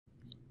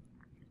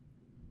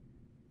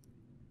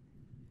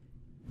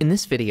In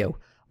this video,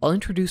 I'll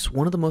introduce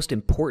one of the most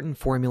important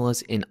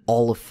formulas in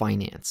all of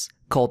finance,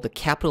 called the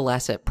capital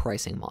asset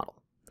pricing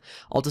model.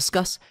 I'll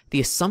discuss the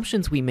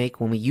assumptions we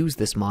make when we use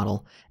this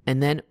model,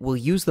 and then we'll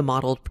use the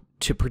model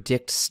to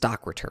predict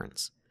stock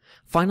returns.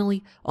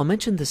 Finally, I'll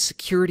mention the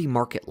security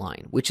market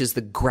line, which is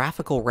the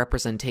graphical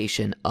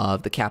representation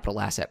of the capital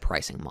asset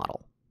pricing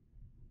model.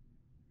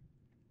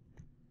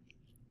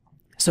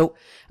 So,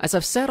 as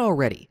I've said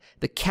already,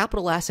 the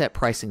capital asset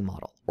pricing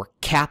model, or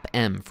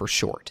CAPM for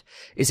short,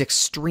 is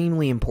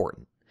extremely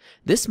important.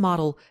 This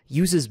model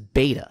uses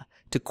beta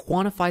to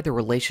quantify the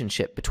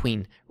relationship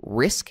between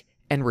risk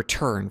and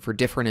return for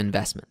different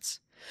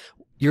investments.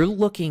 You're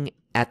looking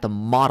at the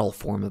model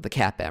form of the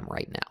CAPM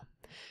right now.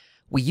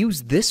 We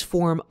use this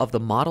form of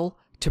the model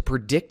to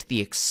predict the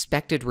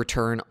expected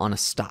return on a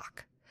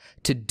stock.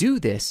 To do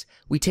this,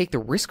 we take the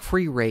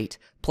risk-free rate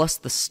plus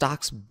the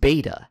stock's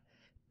beta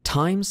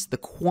times the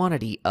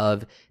quantity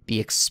of the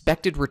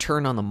expected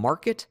return on the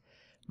market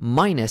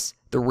minus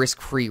the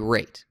risk-free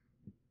rate.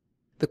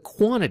 The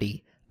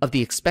quantity of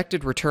the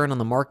expected return on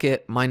the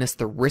market minus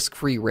the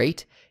risk-free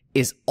rate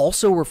is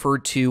also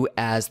referred to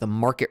as the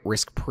market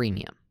risk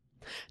premium.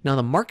 Now,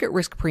 the market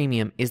risk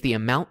premium is the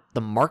amount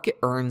the market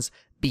earns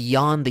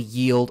beyond the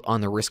yield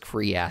on the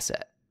risk-free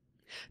asset.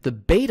 The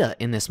beta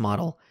in this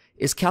model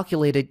is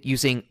calculated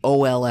using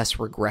OLS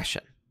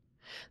regression.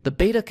 The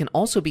beta can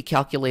also be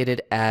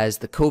calculated as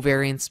the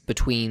covariance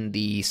between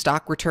the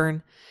stock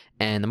return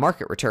and the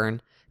market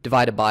return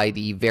divided by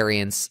the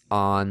variance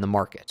on the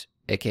market,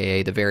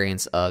 aka the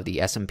variance of the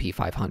S&P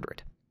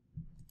 500.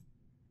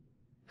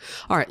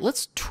 All right,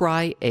 let's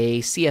try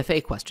a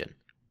CFA question.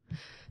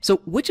 So,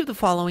 which of the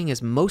following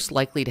is most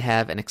likely to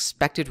have an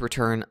expected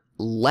return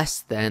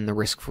less than the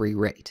risk-free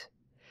rate?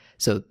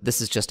 So,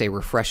 this is just a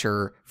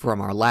refresher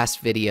from our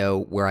last video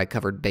where I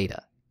covered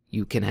beta.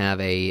 You can have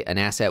an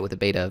asset with a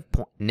beta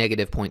of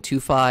negative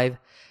 0.25,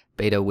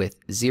 beta with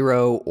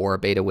 0, or a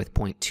beta with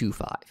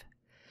 0.25.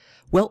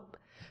 Well,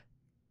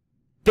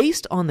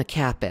 based on the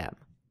CAPM,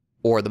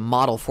 or the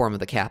model form of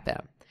the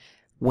CAPM,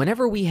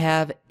 whenever we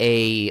have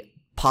a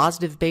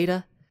positive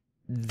beta,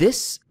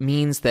 this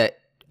means that,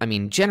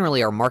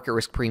 generally our market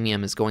risk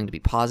premium is going to be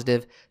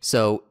positive,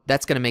 so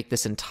that's going to make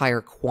this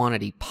entire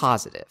quantity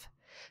positive.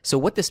 So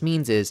what this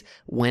means is,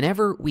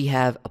 whenever we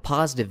have a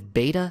positive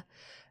beta,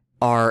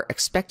 our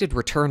expected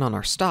return on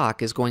our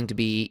stock is going to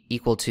be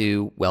equal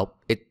to, well,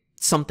 it's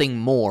something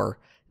more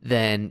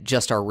than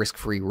just our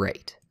risk-free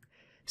rate.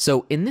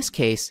 So in this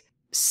case,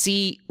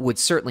 C would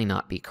certainly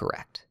not be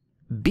correct.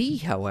 B,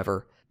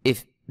 however,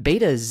 if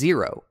beta is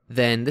 0,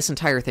 then this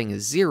entire thing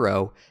is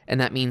 0, and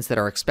that means that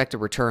our expected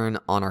return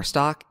on our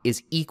stock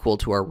is equal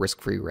to our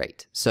risk-free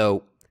rate.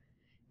 So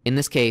in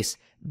this case,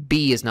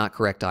 B is not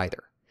correct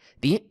either.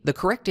 The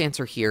correct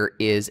answer here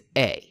is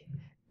A.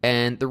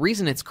 And the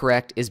reason it's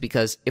correct is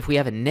because if we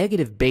have a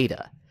negative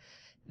beta,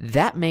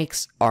 that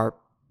makes our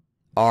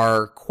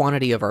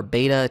quantity of our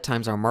beta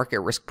times our market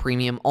risk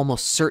premium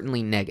almost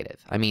certainly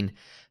negative.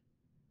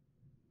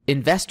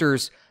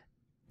 Investors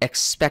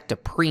expect a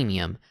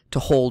premium to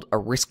hold a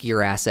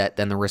riskier asset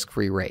than the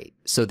risk-free rate.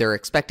 So they're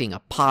expecting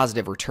a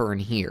positive return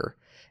here.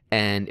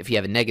 And if you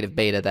have a negative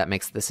beta, that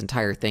makes this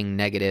entire thing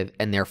negative,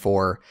 and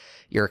therefore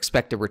your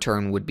expected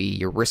return would be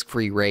your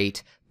risk-free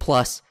rate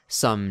plus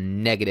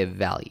some negative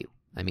value.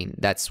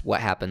 That's what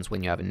happens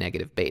when you have a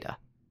negative beta.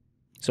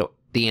 So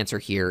the answer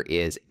here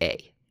is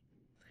A.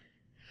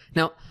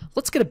 Now,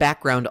 let's get a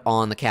background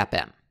on the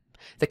CAPM.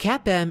 The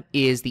CAPM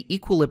is the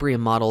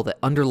equilibrium model that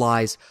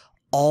underlies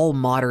all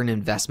modern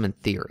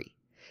investment theory.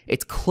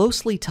 It's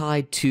closely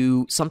tied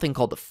to something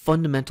called the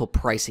fundamental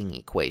pricing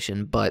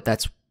equation, but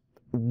that's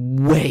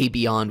way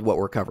beyond what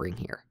we're covering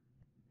here.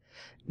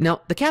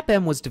 Now, the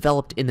CAPM was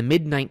developed in the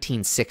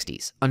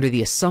mid-1960s under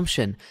the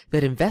assumption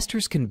that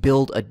investors can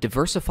build a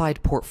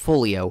diversified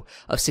portfolio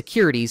of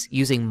securities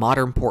using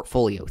modern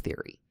portfolio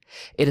theory.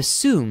 It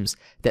assumes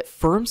that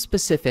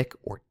firm-specific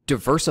or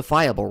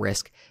diversifiable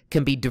risk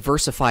can be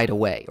diversified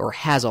away, or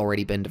has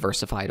already been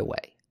diversified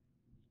away.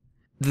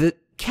 The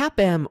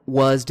CAPM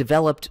was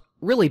developed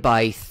really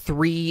by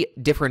 3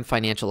 different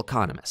financial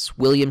economists,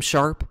 William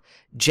Sharpe,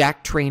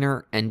 Jack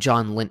Traynor, and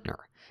John Lintner.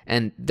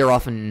 And they're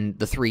often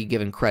the 3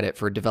 given credit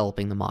for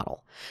developing the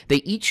model. They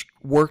each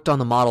worked on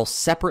the model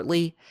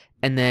separately,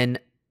 and then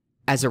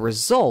as a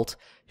result,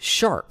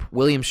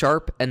 William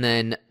Sharpe, and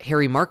then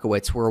Harry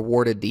Markowitz were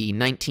awarded the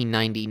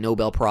 1990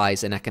 Nobel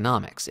Prize in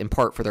Economics, in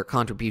part for their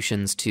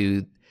contributions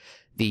to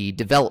the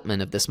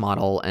development of this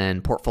model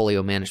and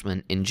portfolio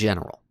management in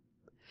general.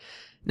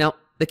 Now,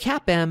 the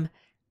CAPM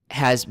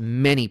has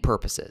many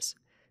purposes.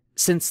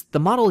 Since the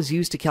model is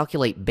used to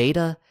calculate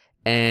beta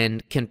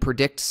and can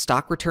predict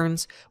stock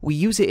returns, we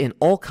use it in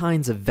all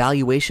kinds of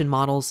valuation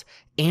models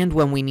and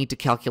when we need to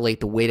calculate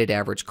the weighted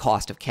average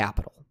cost of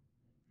capital.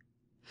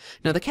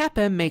 Now, the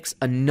CAPM makes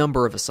a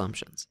number of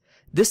assumptions.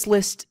 This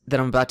list that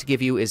I'm about to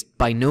give you is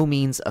by no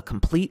means a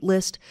complete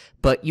list,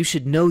 but you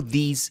should know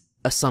these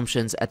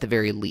assumptions at the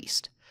very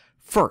least.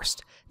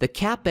 First, the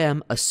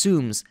CAPM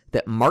assumes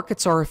that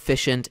markets are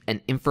efficient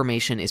and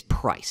information is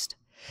priced.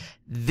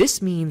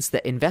 This means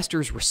that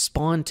investors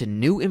respond to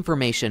new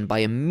information by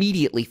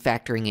immediately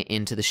factoring it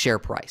into the share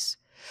price.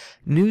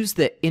 News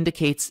that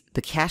indicates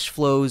the cash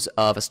flows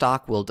of a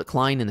stock will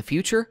decline in the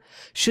future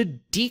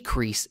should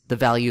decrease the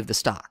value of the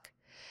stock.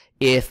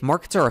 If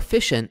markets are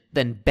efficient,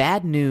 then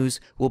bad news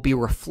will be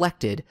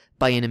reflected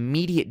by an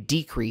immediate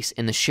decrease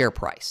in the share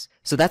price.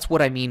 So that's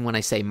what I mean when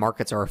I say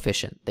markets are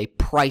efficient. They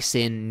price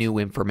in new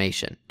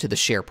information to the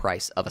share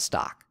price of a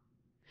stock.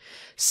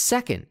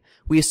 Second,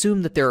 we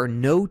assume that there are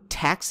no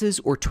taxes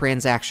or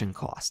transaction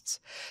costs.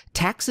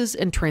 Taxes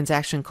and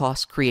transaction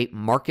costs create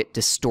market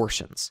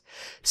distortions.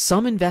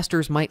 Some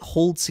investors might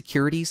hold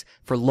securities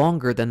for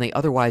longer than they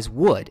otherwise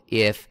would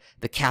if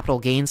the capital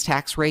gains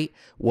tax rate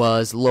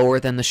was lower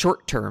than the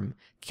short-term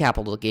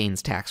capital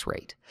gains tax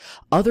rate.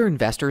 Other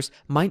investors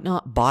might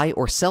not buy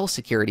or sell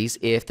securities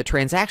if the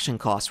transaction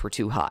costs were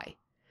too high.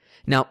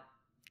 Now,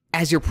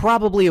 as you're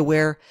probably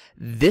aware,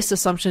 this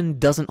assumption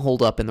doesn't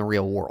hold up in the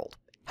real world.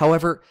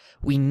 However,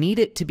 we need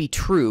it to be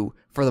true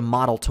for the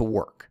model to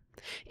work.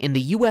 In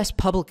the U.S.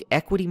 public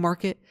equity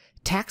market,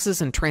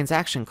 taxes and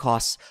transaction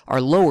costs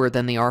are lower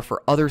than they are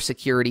for other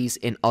securities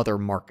in other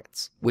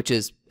markets, which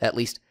is at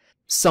least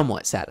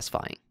somewhat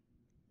satisfying.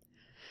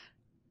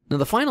 Now,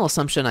 the final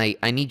assumption I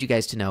need you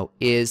guys to know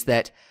is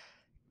that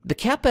the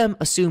CAPM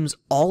assumes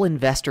all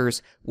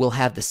investors will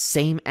have the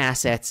same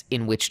assets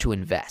in which to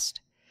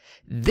invest.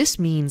 This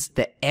means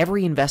that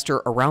every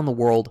investor around the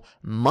world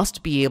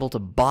must be able to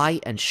buy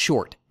and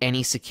short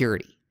any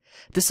security.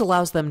 This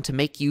allows them to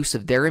make use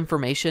of their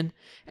information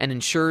and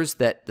ensures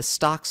that the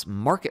stock's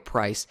market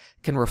price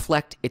can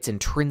reflect its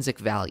intrinsic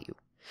value.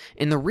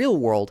 In the real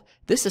world,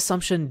 this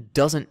assumption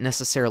doesn't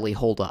necessarily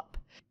hold up.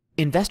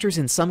 Investors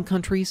in some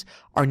countries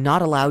are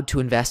not allowed to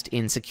invest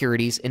in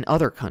securities in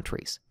other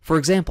countries. For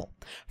example,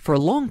 for a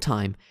long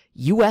time,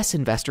 U.S.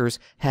 investors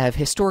have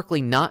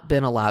historically not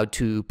been allowed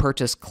to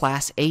purchase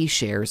Class A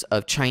shares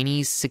of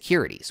Chinese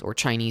securities or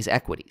Chinese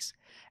equities.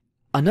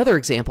 Another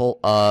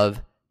example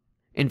of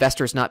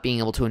investors not being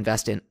able to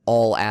invest in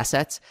all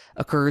assets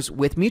occurs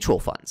with mutual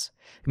funds.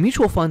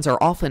 Mutual funds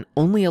are often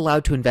only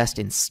allowed to invest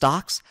in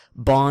stocks,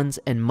 bonds,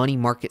 and money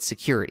market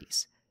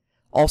securities.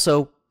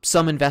 Also,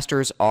 some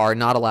investors are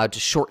not allowed to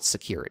short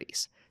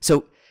securities.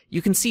 So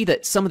you can see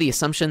that some of the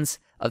assumptions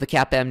of the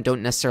CAPM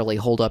don't necessarily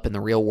hold up in the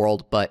real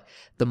world, but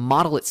the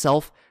model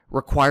itself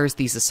requires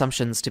these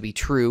assumptions to be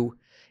true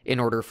in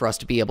order for us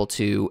to be able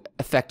to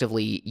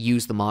effectively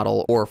use the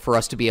model, or for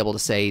us to be able to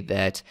say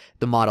that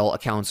the model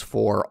accounts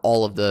for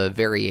all of the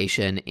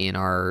variation in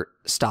our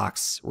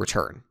stock's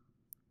return.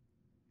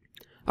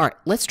 All right,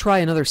 let's try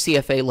another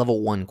CFA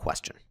Level 1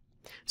 question.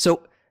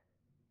 So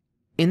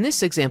in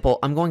this example,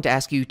 I'm going to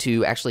ask you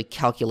to actually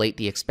calculate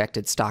the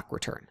expected stock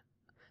return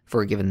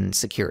for a given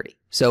security.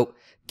 So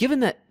given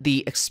that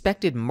the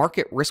expected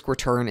market risk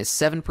return is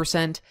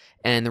 7%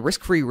 and the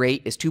risk-free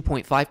rate is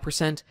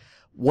 2.5%,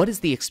 what is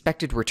the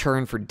expected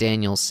return for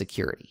Daniel's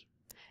security?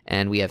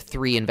 And we have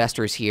 3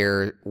 investors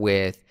here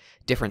with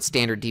different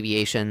standard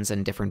deviations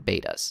and different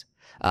betas.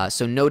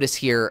 So notice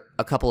here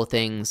a couple of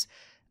things.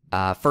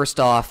 First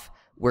off,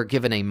 we're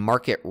given a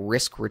market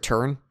risk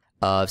return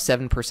of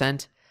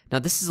 7%. Now,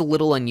 this is a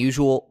little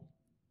unusual.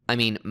 I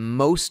mean,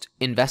 most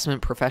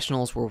investment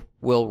professionals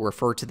will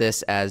refer to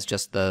this as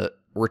just the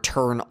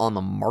return on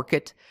the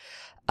market.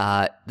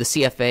 The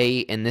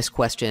CFA in this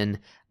question,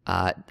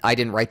 I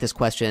didn't write this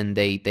question.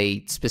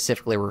 They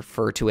specifically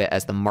refer to it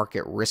as the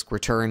market risk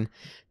return,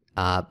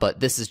 but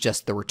this is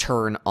just the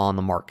return on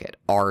the market,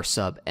 R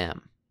sub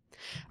M.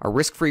 Our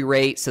risk-free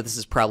rate, so this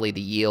is probably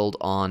the yield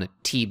on a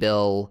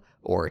T-bill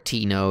or a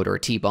T-note or a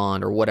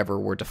T-bond or whatever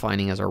we're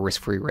defining as our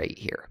risk-free rate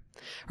here.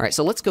 All right,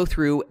 so let's go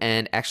through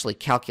and actually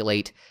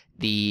calculate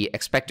the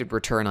expected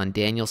return on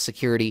Daniel's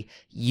security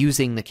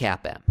using the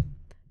CAPM.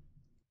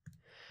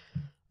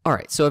 All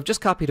right, so I've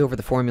just copied over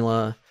the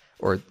formula,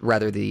 or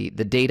rather the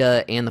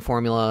data and the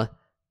formula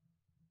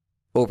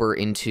over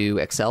into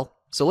Excel.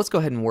 So let's go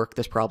ahead and work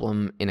this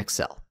problem in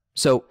Excel.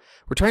 So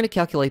we're trying to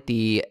calculate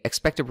the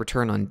expected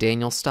return on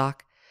Daniel's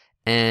stock,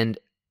 and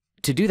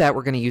to do that,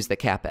 we're going to use the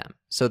CAPM.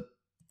 So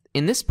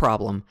in this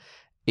problem,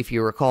 if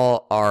you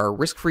recall, our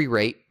risk-free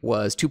rate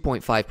was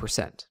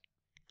 2.5%.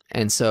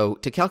 And so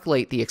to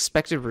calculate the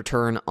expected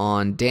return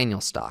on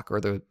Daniel's stock, or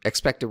the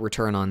expected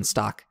return on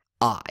stock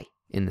I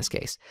in this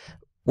case,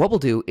 what we'll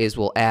do is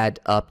we'll add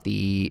up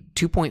the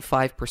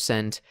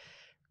 2.5%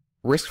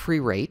 risk-free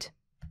rate,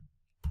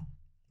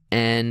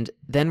 and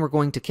then we're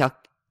going to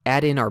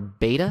add in our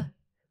beta.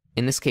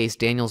 In this case,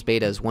 Daniel's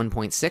beta is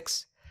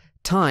 1.6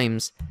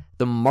 times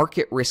the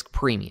market risk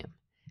premium.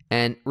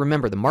 And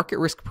remember, the market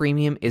risk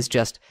premium is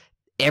just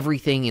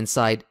everything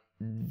inside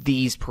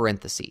these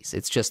parentheses.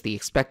 It's just the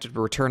expected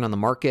return on the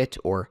market,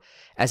 or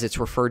as it's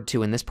referred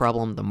to in this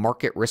problem, the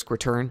market risk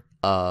return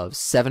of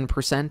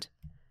 7%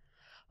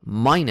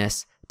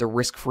 minus the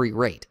risk-free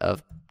rate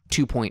of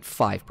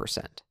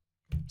 2.5%.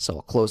 So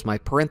I'll close my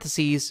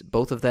parentheses,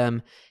 both of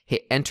them,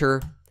 hit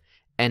enter,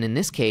 and in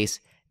this case,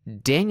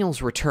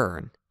 Daniel's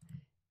return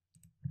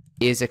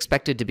is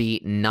expected to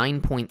be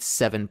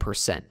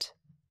 9.7%.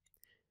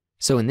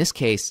 So in this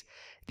case,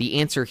 The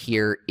answer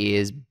here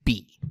is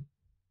B.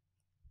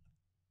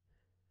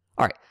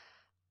 All right,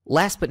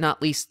 last but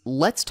not least,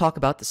 let's talk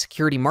about the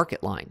security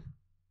market line.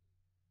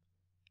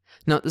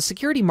 Now, the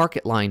security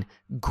market line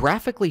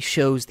graphically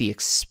shows the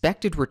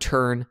expected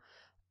return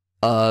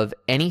of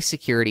any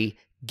security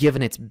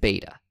given its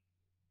beta.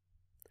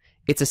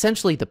 It's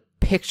essentially the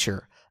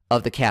picture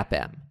of the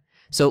CAPM.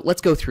 So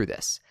let's go through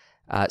this.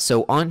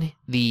 So on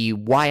the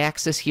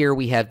y-axis here,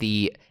 we have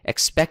the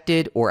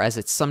expected, or as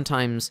it's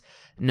sometimes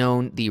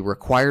known, the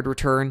required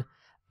return.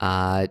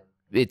 So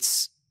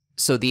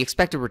the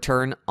expected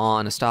return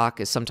on a stock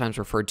is sometimes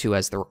referred to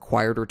as the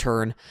required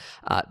return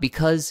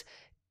because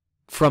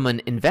from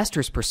an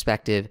investor's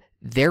perspective,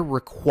 they're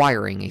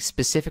requiring a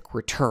specific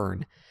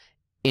return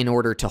in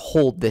order to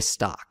hold this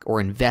stock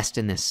or invest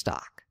in this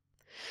stock.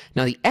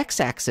 Now, the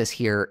x-axis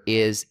here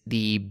is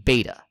the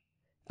beta.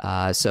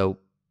 So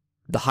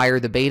the higher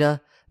the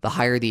beta, the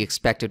higher the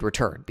expected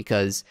return,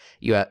 because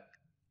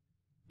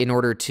in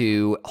order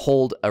to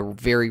hold a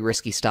very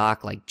risky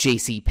stock like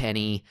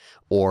JCPenney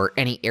or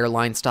any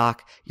airline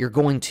stock, you're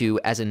going to,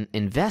 as an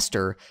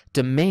investor,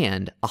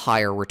 demand a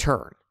higher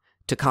return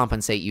to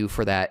compensate you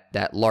for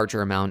that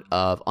larger amount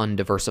of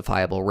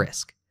undiversifiable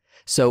risk.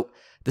 So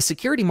the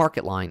security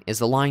market line is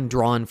the line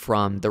drawn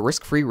from the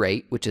risk-free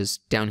rate, which is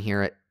down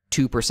here at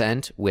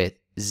 2% with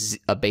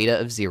a beta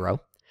of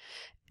 0,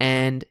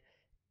 and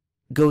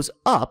goes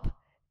up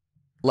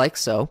like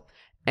so,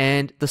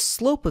 and the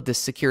slope of this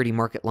security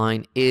market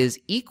line is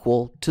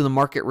equal to the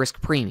market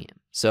risk premium.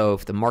 So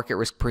if the market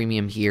risk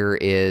premium here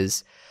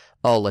is,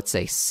 let's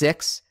say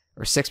 6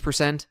 or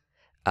 6%,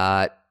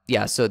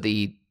 so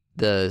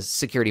the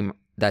security,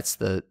 that's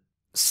the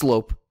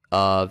slope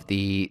of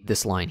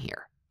this line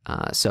here.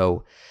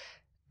 So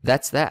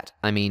that's that.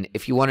 I mean,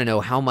 if you want to know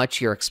how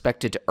much you're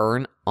expected to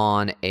earn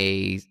on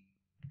a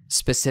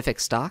specific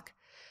stock,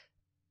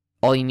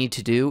 all you need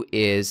to do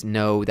is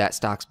know that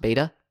stock's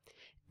beta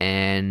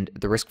and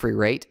the risk-free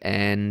rate,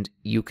 and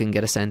you can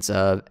get a sense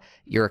of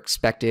your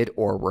expected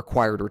or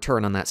required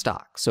return on that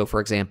stock. So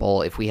for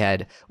example, if we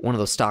had one of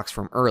those stocks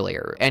from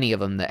earlier, any of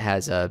them that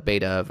has a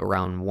beta of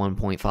around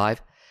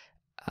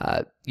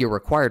 1.5, your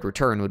required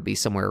return would be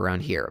somewhere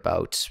around here,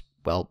 about,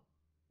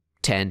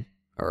 10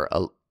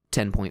 or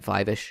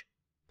 10.5-ish.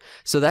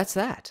 So that's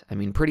that. I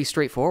mean, pretty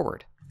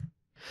straightforward.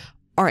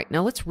 All right,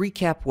 now let's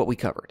recap what we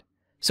covered.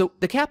 So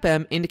the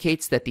CAPM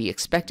indicates that the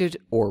expected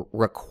or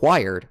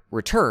required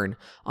return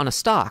on a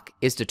stock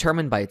is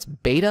determined by its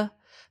beta,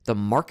 the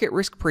market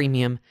risk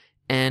premium,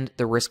 and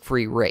the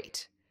risk-free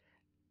rate.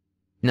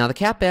 Now the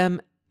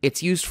CAPM,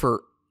 it's used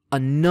for a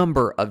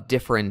number of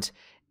different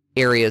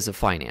areas of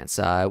finance.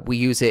 We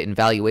use it in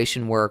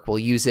valuation work. We'll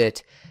use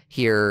it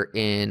here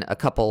in a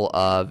couple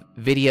of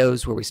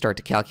videos where we start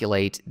to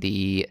calculate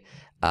the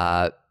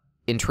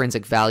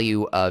intrinsic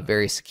value of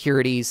various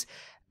securities.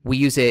 We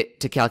use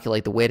it to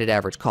calculate the weighted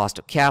average cost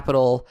of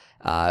capital.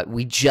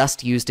 We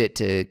just used it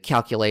to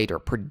calculate or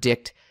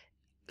predict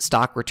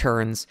stock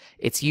returns.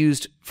 It's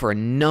used for a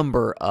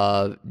number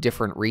of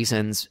different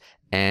reasons,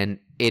 and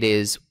it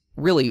is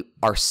really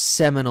our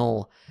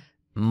seminal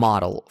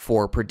model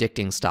for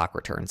predicting stock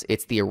returns.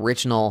 It's the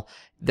original.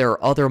 There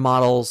are other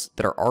models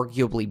that are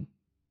arguably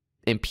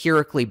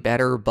empirically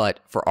better, but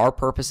for our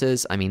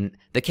purposes, I mean,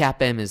 the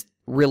CAPM is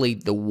really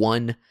the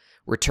one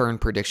return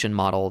prediction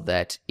model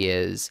that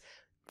is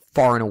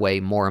far and away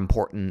more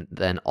important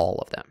than all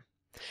of them.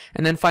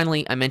 And then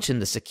finally, I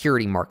mentioned the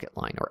security market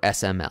line, or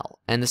SML.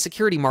 And the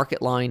security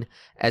market line,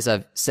 as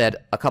I've said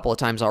a couple of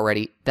times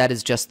already, that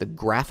is just the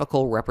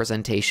graphical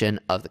representation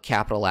of the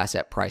capital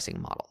asset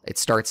pricing model. It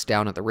starts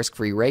down at the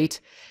risk-free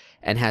rate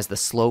and has the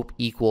slope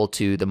equal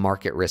to the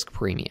market risk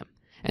premium.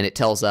 And it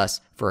tells us,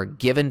 for a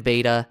given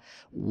beta,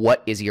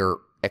 what is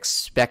your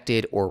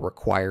expected or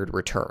required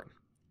return.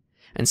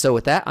 And so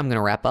with that, I'm going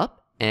to wrap up.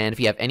 And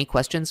if you have any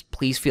questions,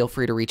 please feel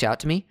free to reach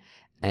out to me,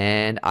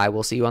 and I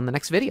will see you on the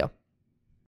next video.